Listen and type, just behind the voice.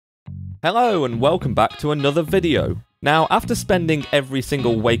Hello and welcome back to another video. Now, after spending every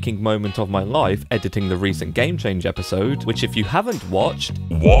single waking moment of my life editing the recent Game Change episode, which if you haven't watched,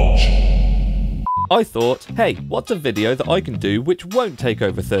 watch! I thought, hey, what's a video that I can do which won't take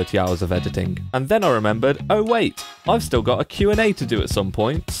over 30 hours of editing? And then I remembered, oh wait, I've still got a Q&A to do at some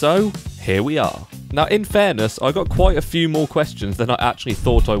point, so here we are. Now, in fairness, I got quite a few more questions than I actually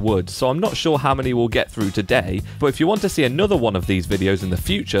thought I would, so I'm not sure how many we'll get through today, but if you want to see another one of these videos in the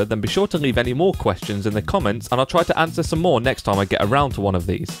future, then be sure to leave any more questions in the comments, and I'll try to answer some more next time I get around to one of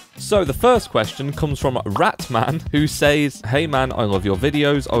these. So the first question comes from Ratman, who says, hey man, I love your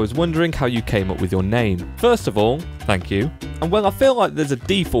videos, I was wondering how you came up with your name. First of all, thank you. And well, I feel like there's a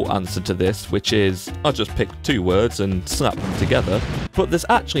default answer to this, which is, I just picked two words and slapped them together, but there's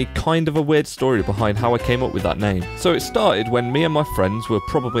actually kind of a weird story behind how I came up with that name. So it started when me and my friends were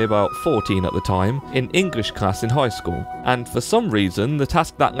probably about 14 at the time, in English class in high school, and for some reason the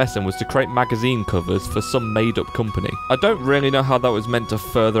task that lesson was to create magazine covers for some made up company. I don't really know how that was meant to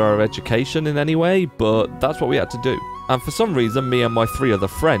further our education in any way, but that's what we had to do. And for some reason, me and my three other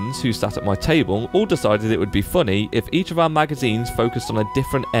friends who sat at my table all decided it would be funny if each of our magazines focused on a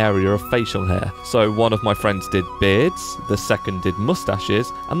different area of facial hair. So one of my friends did beards, the second did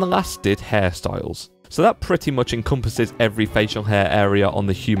mustaches, and the last did hairstyles. So that pretty much encompasses every facial hair area on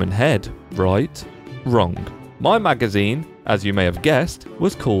the human head, right? Wrong. My magazine, as you may have guessed,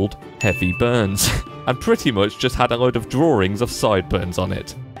 was called Heavy Burns, and pretty much just had a load of drawings of sideburns on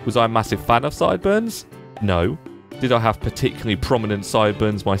it. Was I a massive fan of sideburns? No. Did I have particularly prominent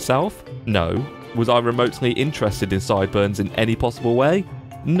sideburns myself? No. Was I remotely interested in sideburns in any possible way?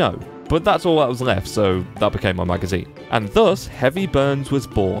 No. But that's all that was left, so that became my magazine. And thus, Heavy Burns was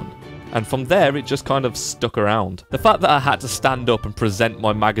born. And from there, it just kind of stuck around. The fact that I had to stand up and present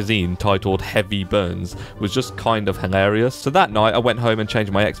my magazine titled Heavy Burns was just kind of hilarious. So that night, I went home and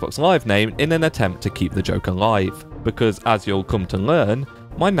changed my Xbox Live name in an attempt to keep the joke alive. Because as you'll come to learn,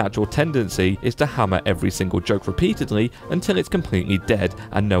 my natural tendency is to hammer every single joke repeatedly until it's completely dead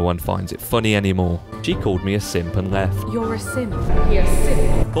and no one finds it funny anymore. She called me a simp and left. You're a simp. You're a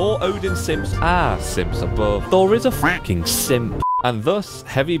simp. Thor Odin simps simps above. Thor is a fucking simp. And thus,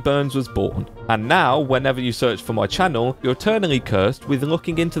 Heavy Burns was born. And now, whenever you search for my channel, you're eternally cursed with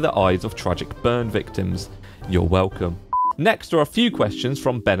looking into the eyes of tragic burn victims. You're welcome. Next are a few questions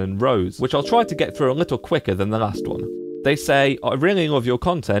from Ben and Rose, which I'll try to get through a little quicker than the last one. They say, I really love your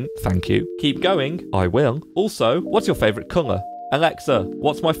content, thank you. Keep going, I will. Also, what's your favourite colour? Alexa,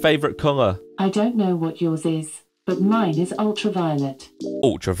 what's my favourite colour? I don't know what yours is, but mine is ultraviolet.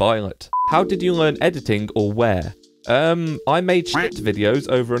 Ultraviolet. How did you learn editing or where? I made shit videos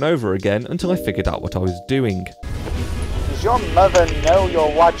over and over again until I figured out what I was doing. Does your mother know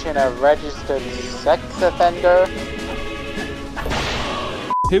you're watching a registered sex offender?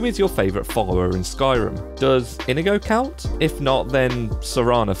 Who is your favourite follower in Skyrim? Does Inigo count? If not, then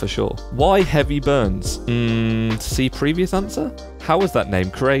Serana for sure. Why Heavy Burns? See previous answer? How was that name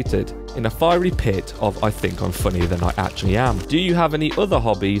created? In a fiery pit of I think I'm funnier than I actually am. Do you have any other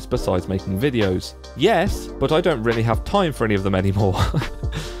hobbies besides making videos? Yes, but I don't really have time for any of them anymore.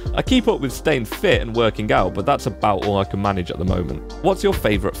 I keep up with staying fit and working out, but that's about all I can manage at the moment. What's your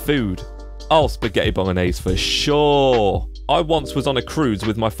favourite food? Oh, spaghetti bolognese for sure. I once was on a cruise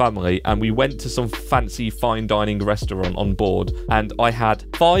with my family and we went to some fancy fine dining restaurant on board and I had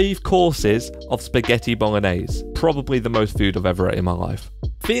 5 courses of spaghetti bolognese. Probably the most food I've ever ate in my life.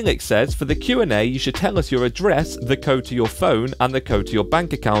 Felix says, for the Q&A, you should tell us your address, the code to your phone, and the code to your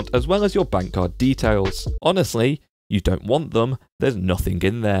bank account, as well as your bank card details. Honestly, you don't want them, there's nothing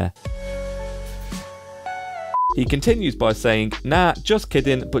in there. He continues by saying, nah, just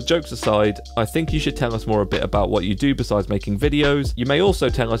kidding, but jokes aside, I think you should tell us more a bit about what you do besides making videos. You may also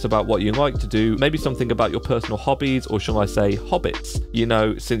tell us about what you like to do, maybe something about your personal hobbies, or shall I say, hobbits. You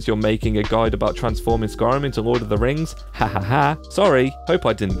know, since you're making a guide about transforming Skyrim into Lord of the Rings. Ha ha ha. Sorry, hope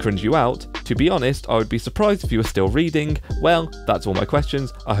I didn't cringe you out. To be honest, I would be surprised if you were still reading. Well, that's all my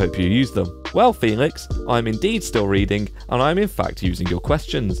questions. I hope you use them. Well, Felix, I'm indeed still reading, and I'm in fact using your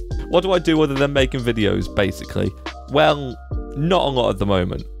questions. What do I do other than making videos, basically? Well, not a lot at the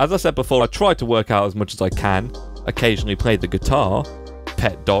moment. As I said before, I try to work out as much as I can, occasionally play the guitar,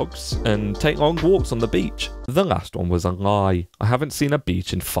 pet dogs, and take long walks on the beach. The last one was a lie. I haven't seen a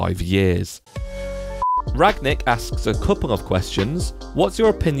beach in 5 years. Ragnick asks a couple of questions. What's your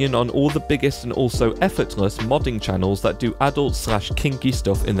opinion on all the biggest and also effortless modding channels that do adult/kinky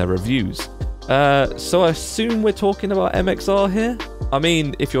stuff in their reviews? So I assume we're talking about MxR here? I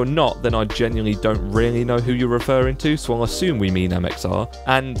mean, if you're not, then I genuinely don't really know who you're referring to, so I'll assume we mean MxR.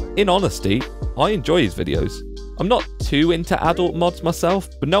 And in honesty, I enjoy his videos. I'm not too into adult mods myself,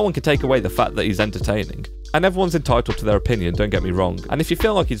 but no one can take away the fact that he's entertaining. And everyone's entitled to their opinion, don't get me wrong. And if you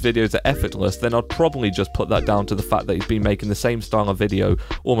feel like his videos are effortless, then I'd probably just put that down to the fact that he's been making the same style of video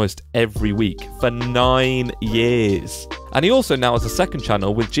almost every week for 9 years. And he also now has a second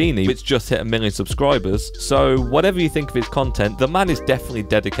channel with Genie, which just hit 1 million subscribers. So whatever you think of his content, the man is definitely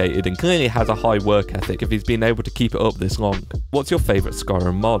dedicated and clearly has a high work ethic if he's been able to keep it up this long. What's your favourite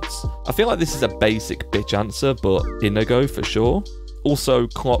Skyrim mods? I feel like this is a basic bitch answer, but Inigo for sure. Also,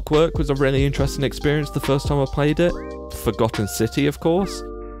 Clockwork was a really interesting experience the first time I played it. Forgotten City, of course.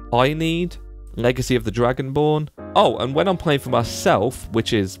 I Need. Legacy of the Dragonborn. Oh, and when I'm playing for myself,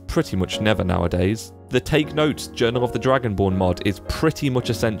 which is pretty much never nowadays, the Take Notes Journal of the Dragonborn mod is pretty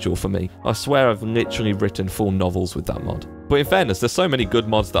much essential for me. I swear I've literally written full novels with that mod. But in fairness, there's so many good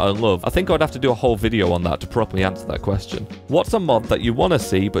mods that I love, I think I'd have to do a whole video on that to properly answer that question. What's a mod that you want to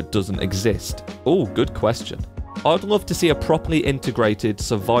see but doesn't exist? Oh, good question. I'd love to see a properly integrated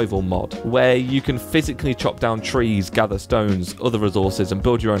survival mod, where you can physically chop down trees, gather stones, other resources, and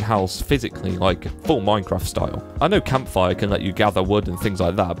build your own house physically, like full Minecraft style. I know Campfire can let you gather wood and things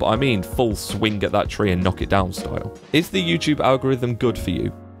like that, but I mean full swing at that tree and knock it down style. Is the YouTube algorithm good for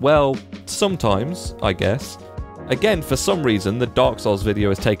you? Well, sometimes, I guess. Again, for some reason, the Dark Souls video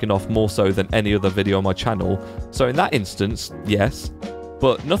has taken off more so than any other video on my channel, so in that instance, yes.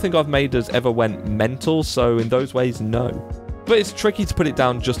 But nothing I've made has ever went mental, so in those ways, no. But it's tricky to put it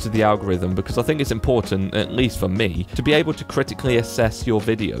down just to the algorithm because I think it's important, at least for me, to be able to critically assess your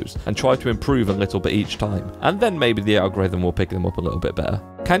videos and try to improve a little bit each time. And then maybe the algorithm will pick them up a little bit better.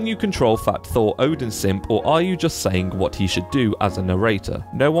 Can you control Fat Thor Odin Simp, or are you just saying what he should do as a narrator?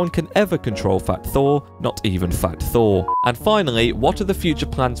 No one can ever control Fat Thor, not even Fat Thor. And finally, what are the future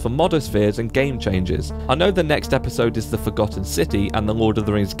plans for Modospheres and game changes? I know the next episode is the Forgotten City and the Lord of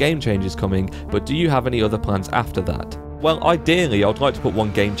the Rings game changes coming, but do you have any other plans after that? Well, ideally, I'd like to put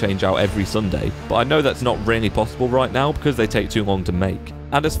one game change out every Sunday, but I know that's not really possible right now because they take too long to make.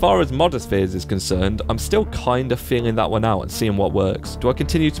 And as far as Modospheres is concerned, I'm still kind of feeling that one out and seeing what works. Do I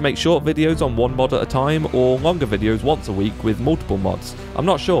continue to make short videos on one mod at a time, or longer videos once a week with multiple mods? I'm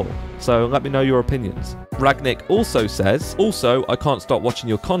not sure, so let me know your opinions. Ragnick also says, also, I can't stop watching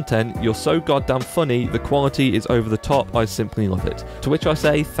your content, you're so goddamn funny, the quality is over the top, I simply love it. To which I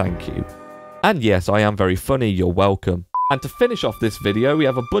say, thank you. And yes, I am very funny, you're welcome. And to finish off this video, we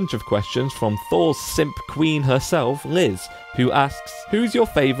have a bunch of questions from Thor's simp queen herself, Liz, who asks, who's your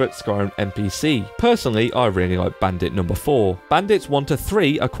favourite Skyrim NPC? Personally, I really like Bandit number 4. Bandits 1 to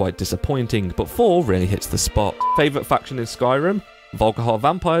 3 are quite disappointing, but 4 really hits the spot. Favourite faction in Skyrim? Volkahar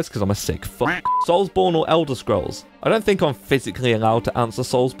Vampires, because I'm a sick fuck. Soulsborne or Elder Scrolls? I don't think I'm physically allowed to answer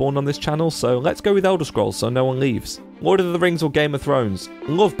Soulsborne on this channel, so let's go with Elder Scrolls so no one leaves. Lord of the Rings or Game of Thrones?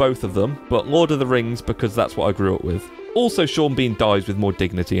 Love both of them, but Lord of the Rings because that's what I grew up with. Also, Sean Bean dies with more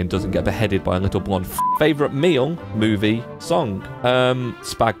dignity and doesn't get beheaded by a little blonde f***. Favourite meal, movie, song?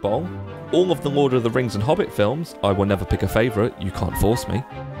 Spag Bowl. All of the Lord of the Rings and Hobbit films. I will never pick a favourite, you can't force me.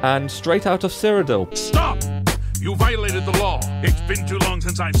 And Straight Out of Cyrodiil. Stop! You violated the law. It's been too long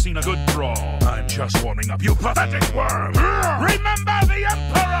since I've seen a good brawl. I'm just warming up, you pathetic worm! Remember the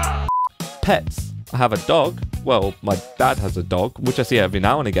Emperor! Pets. I have a dog. Well, my dad has a dog, which I see every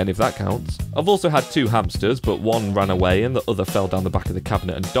now and again if that counts. I've also had 2 hamsters, but one ran away and the other fell down the back of the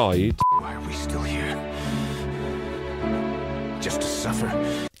cabinet and died. Why are we still here? Just to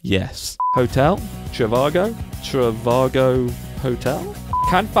suffer? Yes. Hotel? Travago? Travago Hotel?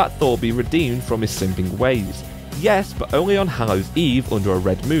 Can Fat Thor be redeemed from his simping ways? Yes, but only on Hallows Eve under a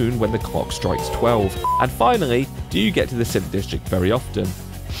red moon when the clock strikes 12. And finally, do you get to the Simp District very often?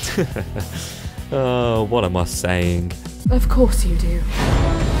 Oh, what am I saying? Of course you do.